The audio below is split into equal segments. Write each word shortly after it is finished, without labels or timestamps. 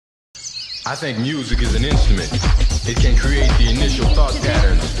I think music is an instrument. It can create the initial thought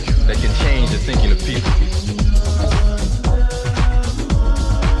patterns that can change the thinking of people.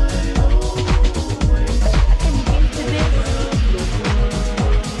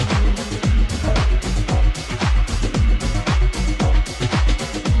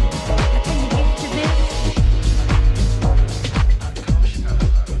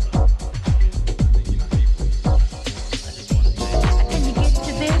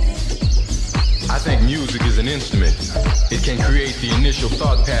 Music is an instrument. It can create the initial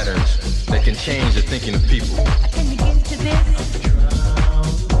thought patterns that can change the thinking of people. Can you get to this?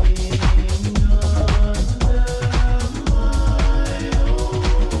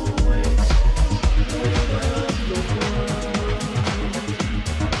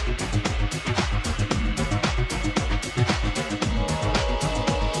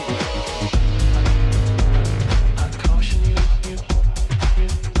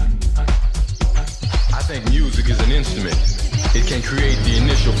 Music is an instrument. It can create the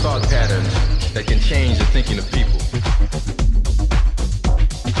initial thought patterns that can change the thinking of people.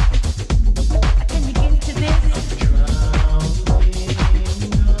 Can you get to this?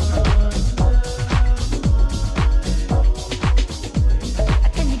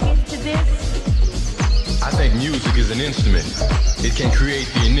 Can you get to this? I think music is an instrument. It can create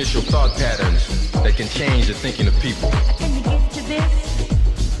the initial thought patterns that can change the thinking of people. Can you get to this?